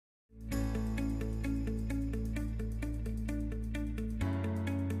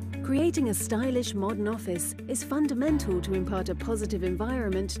Creating a stylish modern office is fundamental to impart a positive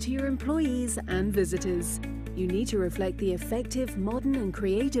environment to your employees and visitors. You need to reflect the effective, modern and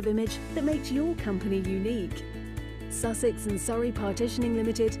creative image that makes your company unique. Sussex and Surrey Partitioning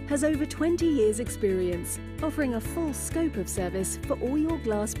Limited has over 20 years' experience, offering a full scope of service for all your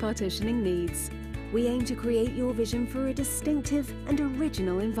glass partitioning needs. We aim to create your vision for a distinctive and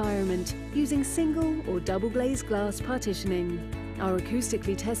original environment using single or double glazed glass partitioning. Our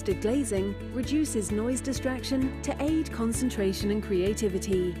acoustically tested glazing reduces noise distraction to aid concentration and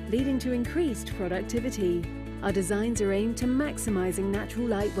creativity, leading to increased productivity. Our designs are aimed to maximising natural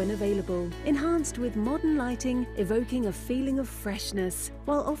light when available, enhanced with modern lighting evoking a feeling of freshness,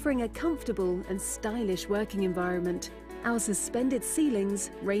 while offering a comfortable and stylish working environment. Our suspended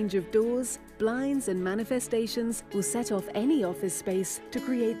ceilings, range of doors, blinds and manifestations will set off any office space to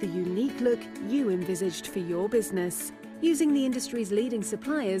create the unique look you envisaged for your business. Using the industry's leading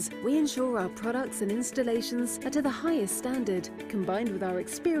suppliers, we ensure our products and installations are to the highest standard. Combined with our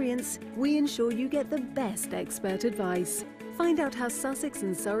experience, we ensure you get the best expert advice. Find out how Sussex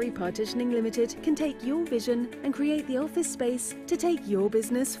and Surrey Partitioning Limited can take your vision and create the office space to take your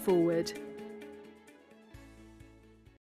business forward.